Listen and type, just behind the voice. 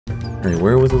Alright,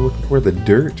 where was I looking for? The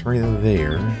dirt right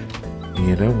there.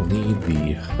 And I will need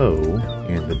the hoe,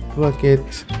 and the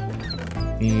bucket,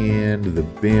 and the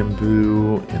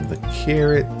bamboo, and the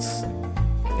carrots.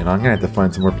 And I'm gonna have to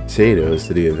find some more potatoes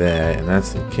to do that, and that's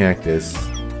some cactus.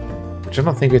 Which I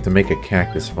don't think we have to make a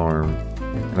cactus farm.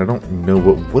 And I don't know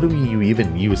what do we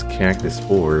even use cactus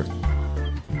for?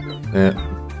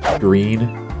 Green?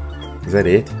 Is that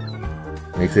it?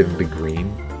 Makes it into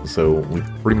green. So we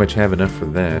pretty much have enough for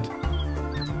that.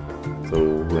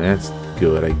 So that's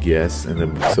good, I guess. And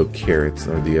then so carrots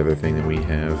are the other thing that we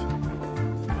have.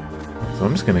 So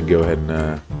I'm just gonna go ahead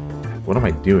and what am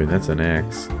I doing? That's an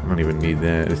axe. I don't even need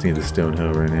that. I just need the stone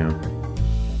hoe right now.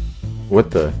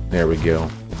 What the? There we go.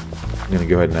 I'm gonna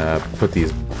go ahead and put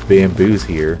these bamboos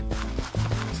here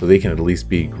so they can at least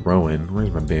be growing.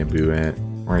 Where's my bamboo at?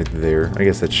 Right there. I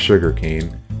guess that's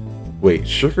sugarcane. Wait,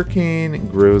 sugarcane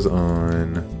grows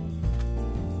on...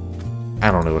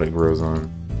 I don't know what it grows on.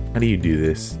 How do you do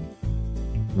this?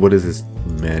 What is this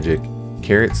magic?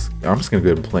 Carrots? I'm just gonna go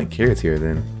ahead and plant carrots here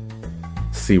then.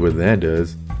 See what that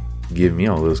does. Give me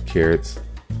all those carrots.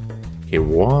 Okay,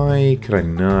 why could I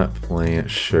not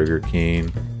plant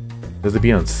sugarcane? Does it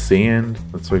be on sand?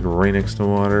 That's like right next to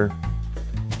water.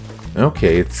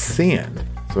 Okay, it's sand.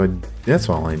 So that's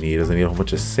all I need, is I need a whole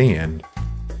bunch of sand.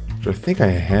 Which I think I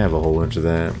have a whole bunch of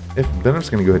that. Then I'm just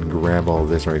going to go ahead and grab all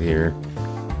this right here.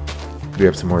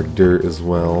 Grab some more dirt as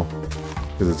well,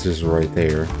 because it's just right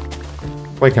there.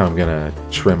 I like how I'm going to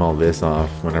trim all this off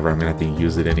whenever I'm going to have to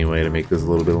use it anyway to make this a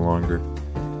little bit longer.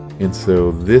 And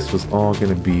so this was all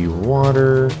going to be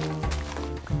water.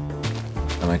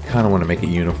 And I kind of want to make it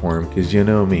uniform, because you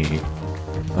know me.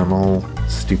 I'm all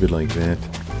stupid like that.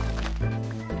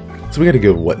 So we got to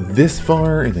go, what, this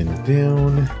far, and then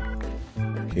down.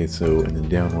 Okay, so, and then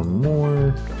down one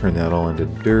more. Turn that all into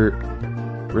dirt.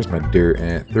 Where's my dirt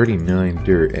at? 39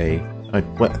 dirt, eh?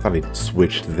 What? I thought I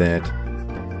switched that.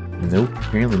 Nope,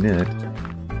 apparently not.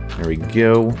 There we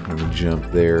go. Let me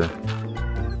jump there.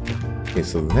 Okay,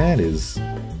 so that is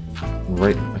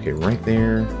right, okay, right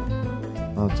there.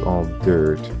 That's all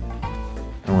dirt.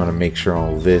 I want to make sure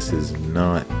all this is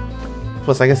not...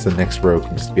 Plus, I guess the next row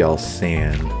can just be all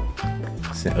sand.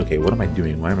 Okay, what am I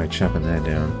doing? Why am I chopping that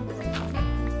down?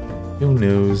 Who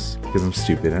knows? Because I'm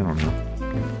stupid, I don't know.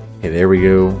 Okay, there we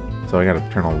go. So I gotta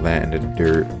turn all that into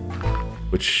dirt.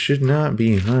 Which should not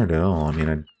be hard at all. I mean,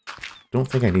 I don't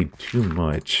think I need too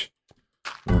much.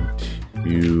 1,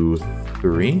 2,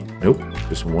 3. Nope,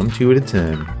 just 1, 2 at a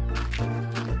time.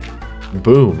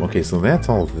 Boom. Okay, so that's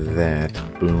all that.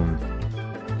 Boom.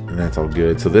 And that's all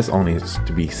good. So this all needs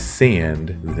to be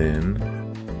sand then.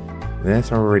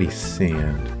 That's already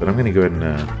sand. But I'm going to go ahead and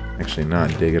actually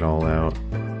not dig it all out.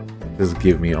 Just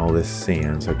give me all this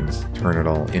sand so I can just turn it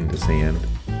all into sand.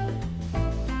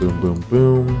 Boom, boom,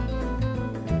 boom.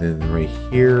 And then right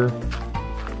here.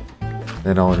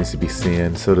 That all needs to be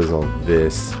sand. So does all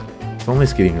this. So I'm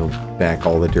just getting back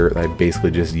all the dirt that I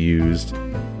basically just used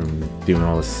from doing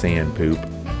all the sand poop.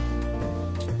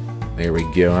 There we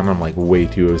go. And I'm like way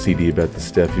too OCD about this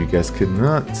stuff. You guys could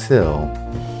not tell.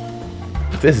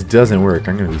 If this doesn't work,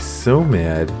 I'm gonna be so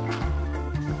mad.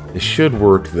 It should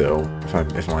work though,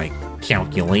 if my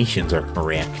calculations are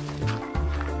correct.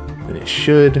 Then it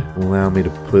should allow me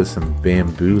to put some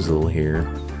bamboozle here.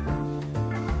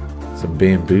 Some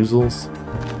bamboozles.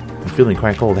 I'm feeling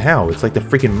quite cold. How? It's like the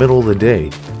freaking middle of the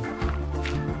day.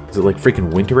 Is it like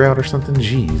freaking winter out or something?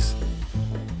 Jeez.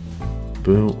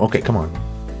 Boom. Okay, come on.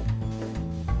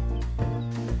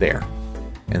 There.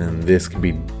 And then this can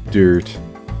be dirt.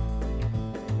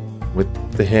 What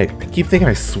the heck? I keep thinking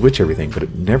I switch everything, but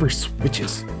it never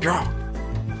switches.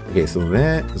 Okay, so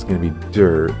that is going to be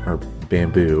dirt, or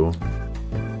bamboo.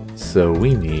 So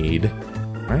we need...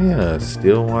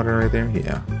 still water right there?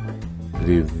 Yeah. To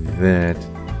do that.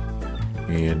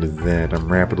 And that.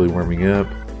 I'm rapidly warming up.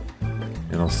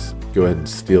 And I'll go ahead and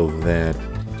steal that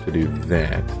to do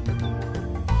that.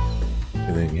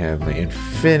 And then you have my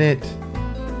infinite.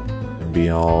 And be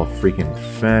all freaking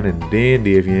fine and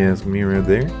dandy if you ask me right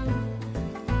there.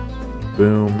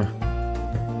 Boom.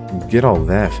 Get all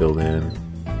that filled in.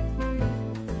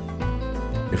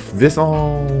 If this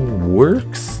all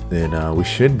works, then we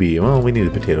should be... Well, we need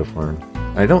a potato farm.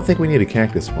 I don't think we need a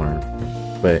cactus farm.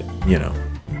 But, you know.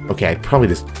 Okay, I probably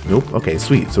just... Nope. Okay,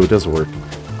 sweet. So it does work.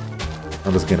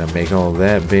 I'm just gonna make all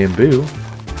that bamboo.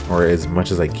 Or as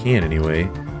much as I can, anyway.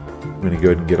 I'm gonna go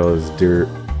ahead and get all this dirt.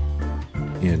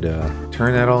 And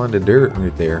turn that all into dirt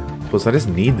right there. Plus, I just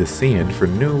need the sand for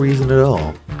no reason at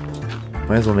all.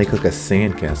 Might as well make like a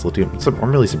sand castle too. So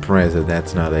I'm really surprised that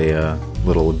that's not a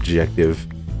little objective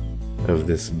of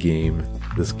this game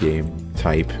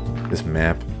type, this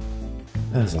map.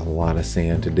 That's a lot of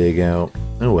sand to dig out.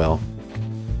 Oh well.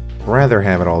 Rather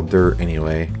have it all dirt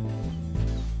anyway.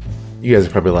 You guys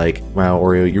are probably like, wow,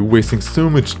 Oreo, you're wasting so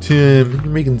much time. You're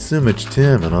making so much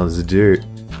time on all this dirt.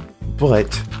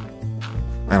 But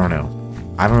I don't know.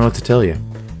 I don't know what to tell you.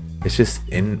 It's just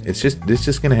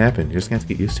gonna happen. You're just gonna have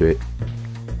to get used to it.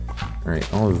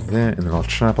 Alright, all of that, and then I'll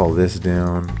chop all this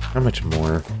down. How much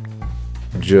more?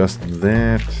 Just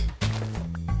that.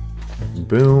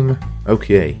 Boom.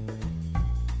 Okay.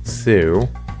 So,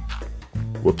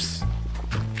 whoops.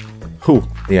 Whew.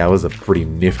 Yeah, it was a pretty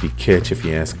nifty catch if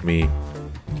you ask me.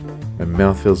 My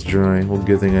mouth feels dry. Well,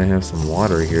 good thing I have some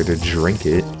water here to drink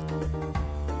it.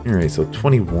 Alright, so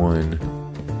 21.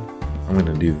 I'm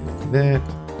gonna do that.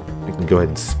 I can go ahead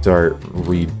and start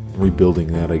rebuilding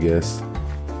that, I guess.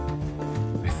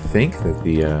 I think that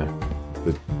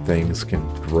the things can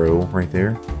grow right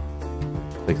there.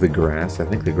 Like the grass. I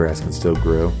think the grass can still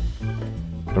grow.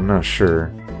 But I'm not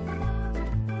sure.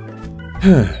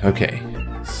 Okay.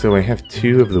 So I have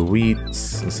 2 of the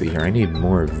wheats. Let's see here. I need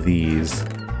more of these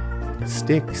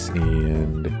sticks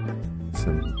and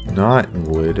some not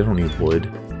wood. I don't need wood.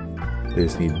 I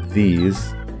just need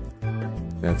these.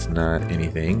 That's not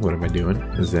anything. What am I doing?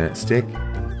 Is that stick?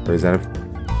 Or is that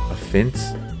a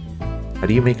fence? How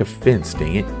do you make a fence,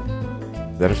 dang it?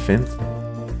 Is that a fence?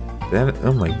 That,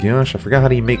 oh my gosh, I forgot how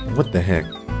do you make, what the heck?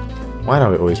 Why do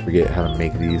I always forget how to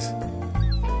make these?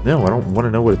 No, I don't want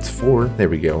to know what it's for. There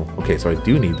we go. Okay, so I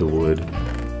do need the wood.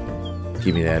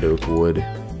 Give me that oak wood.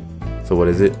 So what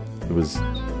is it? It was,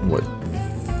 what,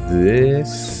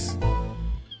 this?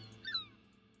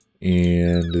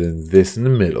 And then this in the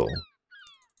middle.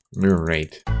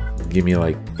 Alright. Give me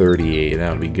like 38, that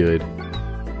would be good.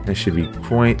 That should be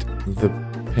quite the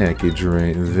package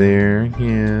right there.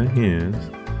 Yeah, yes.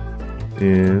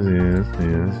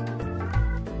 Yes.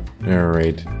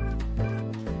 Alright.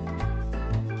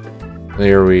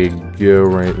 There we go,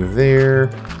 right there.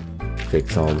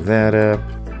 Fix all that up.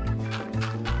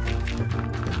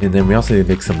 And then we also need to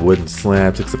make some wooden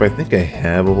slabs, except I think I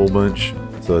have a whole bunch,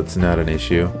 so it's not an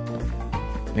issue.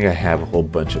 I think I have a whole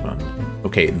bunch of them.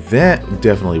 Okay, that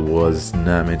definitely was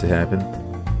not meant to happen.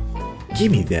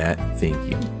 Give me that, thank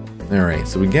you. Alright,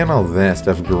 so we got all that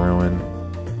stuff growing.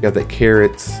 Got that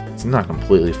carrots. It's not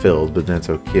completely filled, but that's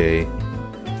okay.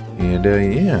 And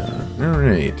yeah,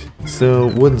 alright. So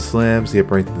wooden slabs, yep,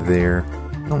 right there.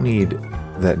 Don't need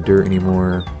that dirt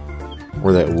anymore,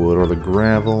 or that wood, or the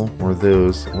gravel, or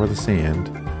those, or the sand.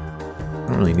 I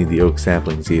don't really need the oak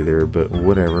saplings either, but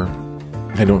whatever.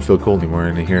 I don't feel cold anymore,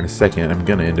 and here in a second, I'm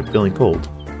gonna end up feeling cold.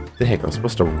 The heck, I was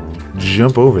supposed to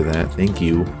jump over that, thank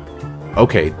you.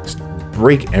 Okay, just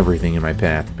break everything in my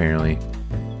path, apparently.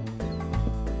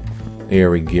 There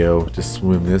we go, just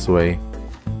swim this way.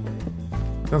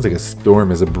 Sounds like a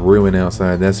storm is a-brewing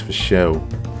outside, that's for show.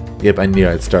 Yep, I knew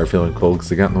I'd start feeling cold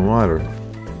because I got in the water.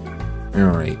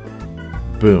 Alright.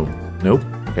 Boom. Nope.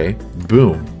 Okay.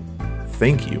 Boom.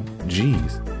 Thank you.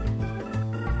 Jeez.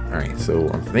 Alright, so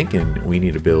I'm thinking we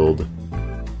need to build...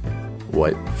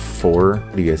 what? 4?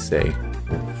 What do you guys say?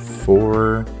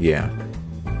 4? Yeah.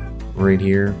 Right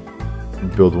here.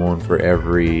 Build one for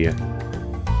every...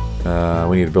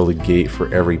 we need to build a gate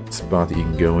for every spot that you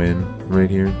can go in. Right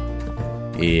here.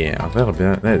 Yeah,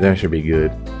 that should be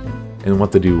good. And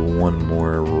want to do one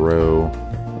more row.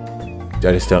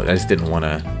 I just didn't want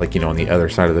to, like, you know, on the other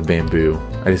side of the bamboo.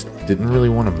 I just didn't really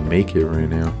want to make it right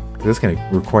now. That's gonna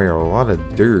require a lot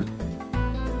of dirt.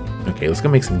 Okay, let's go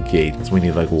make some gates. We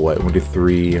need like what? 1, 2,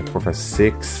 3, 4, 5,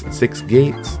 6. 6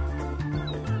 gates.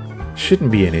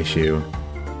 Shouldn't be an issue.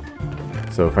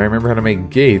 So if I remember how to make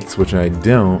gates, which I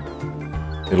don't,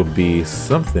 it'll be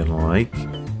something like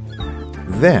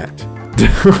that.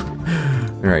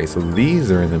 Alright, so these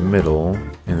are in the middle,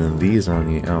 and then these are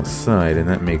on the outside, and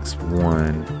that makes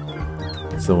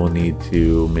 1. So we'll need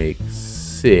to make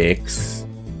 6.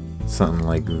 Something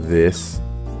like this.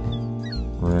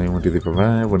 Right, what do they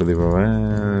provide? What do they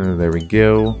provide? There we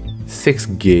go. 6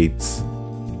 gates.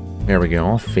 There we go,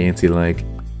 all fancy like.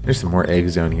 There's some more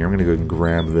eggs down here. I'm gonna go ahead and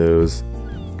grab those.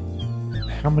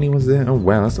 How many was that? Oh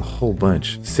wow, that's a whole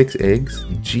bunch. 6 eggs?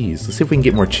 Jeez, let's see if we can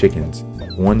get more chickens.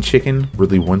 1 chicken?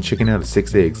 Really, 1 chicken out of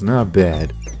 6 eggs? Not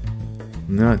bad.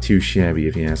 Not too shabby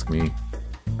if you ask me.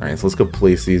 Alright, so let's go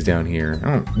place these down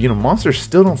here. You know, monsters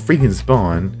still don't freaking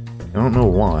spawn. I don't know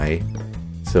why.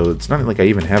 So it's not like I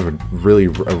even have a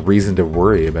reason to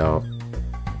worry about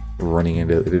running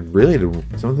into it. Really,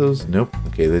 some of those? Nope.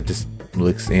 Okay, that just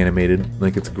looks animated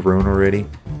like it's grown already.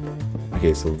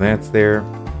 Okay, so that's there.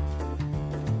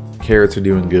 Carrots are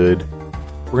doing good.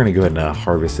 We're gonna go ahead and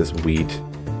harvest this wheat.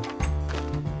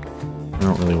 I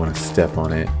don't really want to step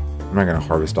on it. I'm not gonna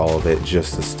harvest all of it,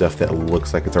 just the stuff that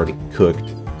looks like it's already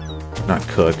cooked. Not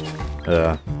cooked.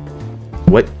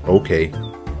 What? Okay.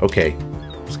 Okay.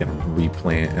 I'm just gonna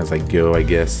replant as I go, I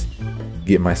guess.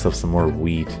 Get myself some more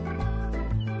wheat.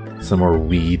 Some more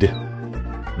weed.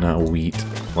 Not wheat.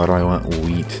 Why do I want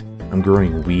wheat? I'm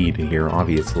growing weed here,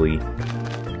 obviously.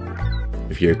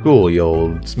 If you're cool,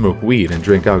 you'll smoke weed and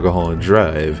drink alcohol and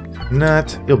drive.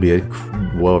 Not, you'll be a...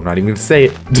 Well, I'm not even gonna say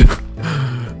it.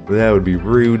 That would be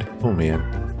rude. Oh, man.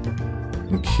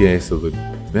 Okay, so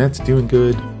that's doing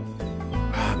good.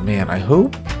 Oh, man, I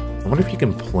wonder if you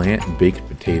can plant baked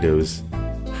potatoes.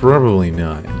 Probably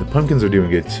not. And the pumpkins are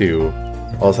doing good, too.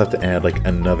 I'll also have to add, like,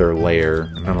 another layer.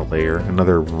 Not a layer.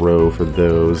 Another row for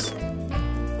those.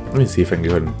 Let me see if I can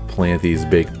go ahead and plant these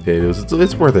baked potatoes.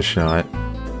 It's worth a shot.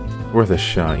 Worth a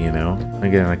shot, you know.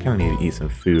 Again, I kind of need to eat some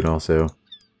food also.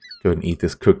 Go ahead and eat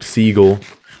this cooked seagull.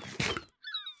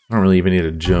 I don't really even need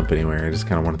to jump anywhere. I just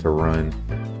kind of want it to run.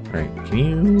 Alright, can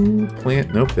you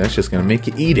plant? Nope, that's just going to make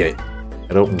you eat it.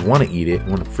 I don't want to eat it. I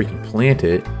want to freaking plant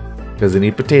it. Because I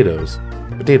need potatoes.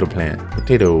 Potato plant.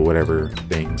 Potato whatever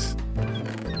things.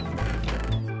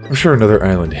 I'm sure another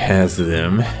island has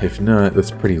them. If not,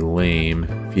 that's pretty lame,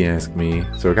 if you ask me.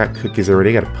 So I got cookies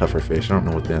already. I got a puffer fish. I don't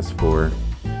know what that's for.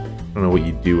 I don't know what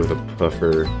you do with a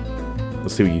puffer.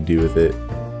 Let's see what you do with it.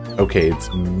 Okay, it's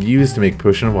used to make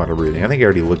potion of water breathing. I think I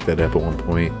already looked that up at one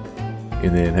point.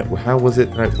 And then, how was it?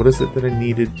 What is it that I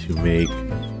needed to make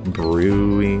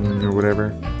brewing or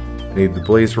whatever? I need the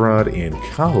blaze rod and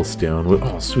cobblestone.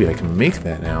 Oh, sweet, I can make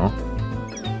that now.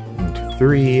 1, 2,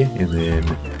 3, and then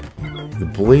the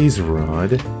blaze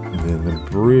rod, and then the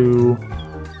brew.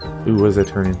 Ooh, what does that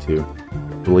turn into?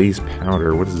 Blaze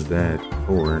powder. What is that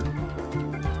for?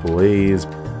 Blaze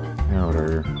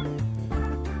powder.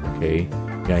 Okay.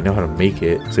 Yeah, I know how to make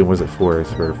it. So what is it for?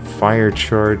 It's for fire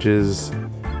charges.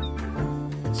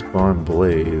 Spawn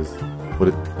blaze. What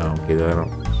it, oh, okay,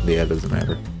 that yeah, it doesn't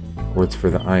matter. Or it's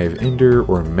for the Eye of Ender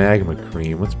or magma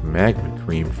cream. What's magma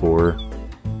cream for?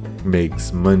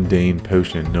 Makes mundane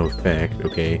potion no effect.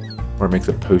 Okay. Or it makes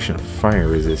a potion of fire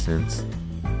resistance.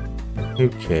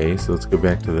 Okay, so let's go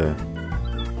back to the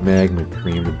magma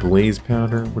cream. The blaze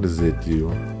powder. What does it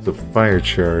do? So fire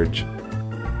charge.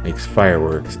 Makes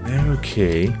fireworks.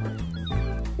 Okay.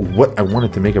 What? I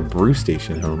wanted to make a brew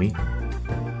station, homie.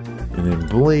 And then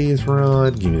blaze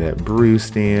rod. Give me that brew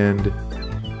stand.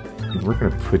 And we're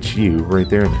going to put you right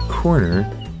there in the corner.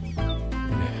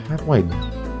 How do I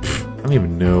don't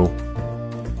even know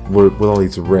what all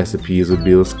these recipes would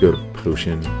be. Let's go to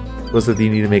potion. What's it that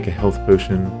you need to make a health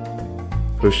potion?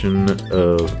 Potion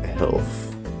of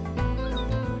health.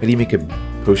 How do you make a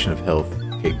potion of health?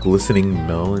 Okay, glistening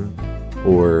melon.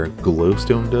 Or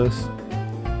glowstone dust.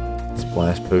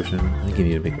 Splash potion. I think you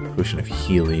need to make a potion of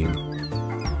healing.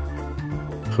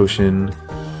 Potion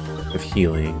of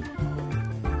healing.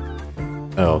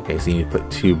 Oh, okay, so you need to put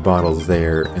 2 bottles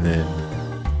there, and then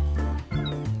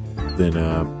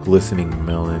glistening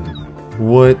melon.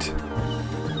 What?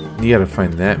 You gotta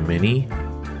find that many?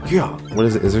 Yeah. What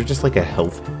is it? Is there just like a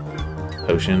health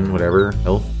potion? Whatever.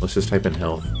 Health? Let's just type in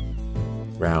health.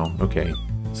 Wow, okay.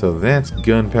 So that's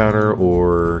gunpowder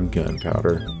or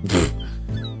gunpowder.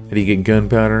 How do you get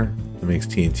gunpowder? It makes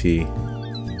TNT.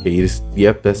 Okay, you just...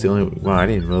 Yep, that's the only... Wow, I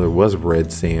didn't know there was red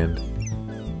sand.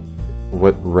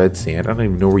 What red sand? I don't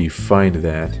even know where you find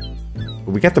that.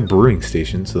 But we got the brewing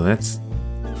station, so that's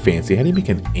fancy. How do you make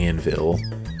an anvil?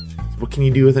 What can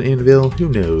you do with an anvil? Who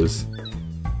knows?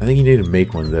 I think you need to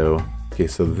make one, though. Okay,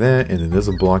 so that, and then those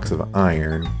are blocks of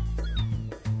iron.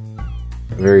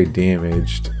 Very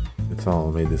damaged. It's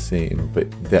all made the same, but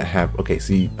that have okay.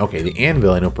 See, okay, the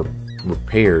anvil I know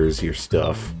repairs your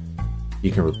stuff.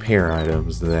 You can repair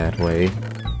items that way,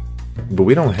 but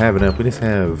we don't have enough. We just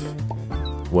have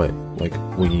what? Like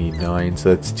we need 9,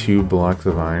 so that's 2 blocks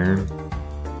of iron.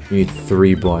 We need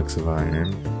 3 blocks of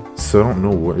iron. So I don't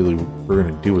know what really we're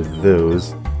gonna do with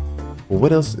those. Well,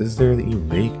 what else is there that you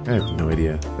make? I have no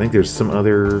idea. I think there's some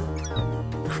other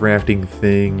crafting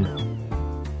thing.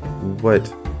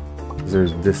 What?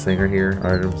 There's this thing right here.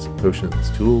 Items,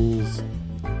 potions, tools,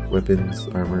 weapons,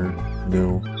 armor,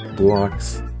 no,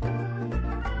 blocks,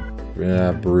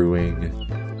 brewing,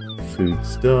 food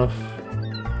stuff.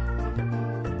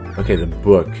 Okay, the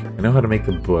book. I know how to make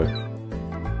the book.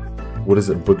 What is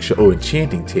it? Bookshelf. Oh,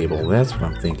 enchanting table. That's what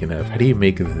I'm thinking of. How do you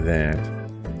make that?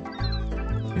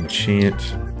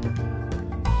 Enchant.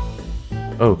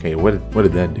 Oh, okay, what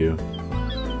did that do?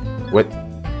 What?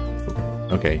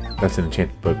 Okay, that's an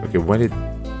enchanted book. Okay, what did...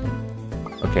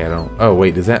 Okay, I don't... Oh,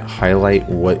 wait, does that highlight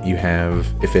what you have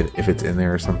if it's in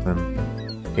there or something?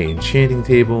 Okay, enchanting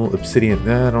table, obsidian...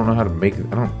 Nah, I don't know how to make it.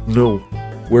 I don't know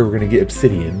where we're gonna get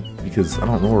obsidian, because I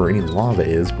don't know where any lava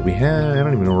is, but I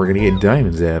don't even know where we're gonna get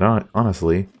diamonds at,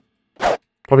 honestly.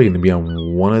 Probably gonna be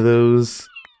on one of those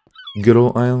good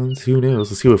old islands, who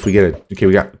knows? Let's see if we get okay,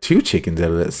 we got 2 chickens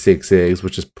out of that 6 eggs,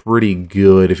 which is pretty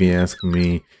good if you ask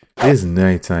me. It is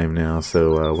nighttime now,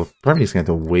 so we're probably just gonna have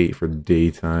to wait for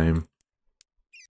daytime.